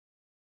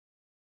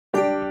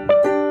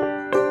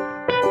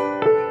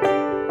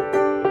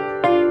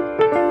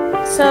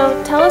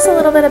So tell us a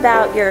little bit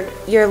about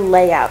your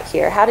layout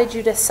here. How did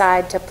you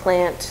decide to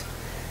plant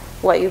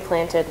what you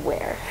planted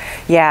where?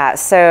 Yeah,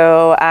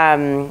 so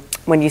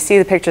when you see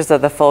the pictures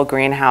of the full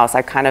greenhouse,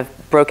 I've kind of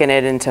broken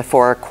it into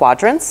 4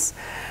 quadrants.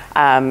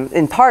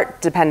 In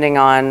part depending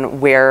on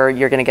where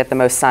you're going to get the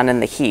most sun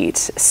and the heat.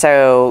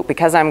 So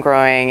because I'm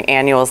growing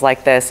annuals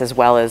like this as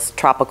well as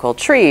tropical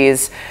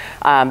trees,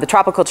 the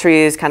tropical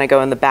trees kind of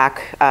go in the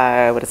back,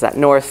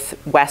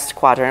 northwest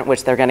quadrant,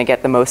 which they're going to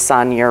get the most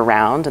sun year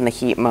round and the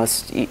heat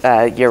most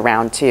year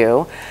round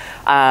too.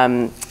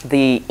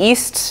 The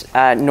east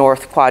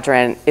north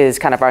quadrant is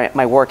kind of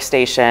my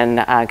workstation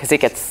because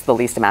it gets the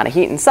least amount of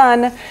heat and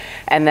sun.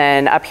 And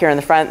then up here in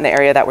the front, in the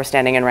area that we're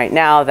standing in right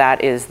now,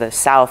 that is the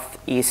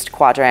southeast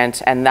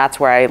quadrant. And that's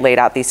where I laid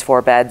out these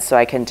 4 beds so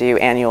I can do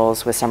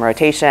annuals with some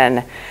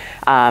rotation.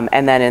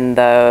 And then in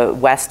the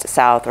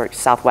west-south or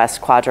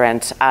southwest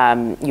quadrant,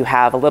 you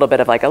have a little bit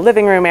of like a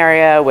living room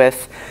area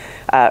with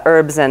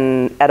herbs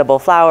and edible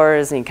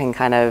flowers, and you can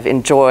kind of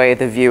enjoy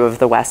the view of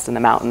the west and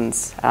the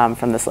mountains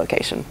from this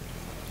location.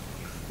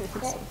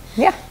 Okay.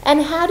 Yeah.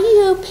 And how do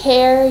you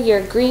pair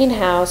your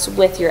greenhouse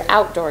with your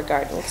outdoor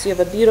garden? Because you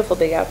have a beautiful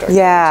big outdoor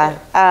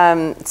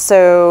garden too.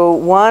 So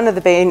one of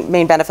the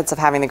main benefits of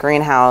having the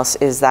greenhouse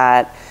is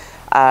that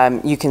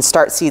you can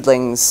start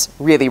seedlings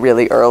really,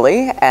 really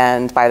early,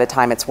 and by the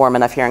time it's warm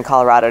enough here in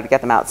Colorado to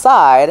get them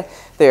outside,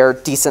 they're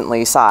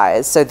decently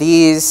sized. So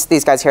these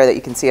guys here that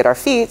you can see at our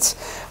feet,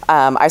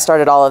 I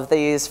started all of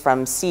these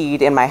from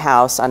seed in my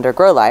house under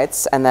grow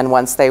lights, and then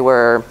once they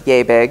were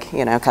yay big,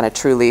 you know, kind of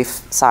true leaf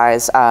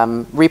size,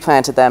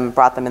 replanted them,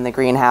 brought them in the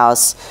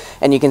greenhouse,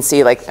 and you can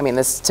see, like, I mean,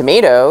 this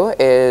tomato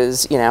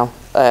is, you know,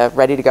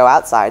 ready to go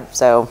outside.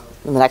 So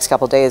in the next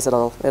couple of days,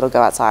 it'll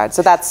go outside.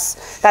 So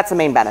that's the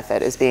main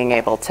benefit, is being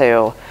able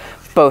to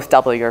both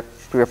double your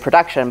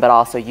production, but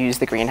also use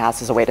the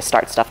greenhouse as a way to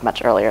start stuff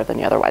much earlier than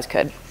you otherwise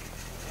could.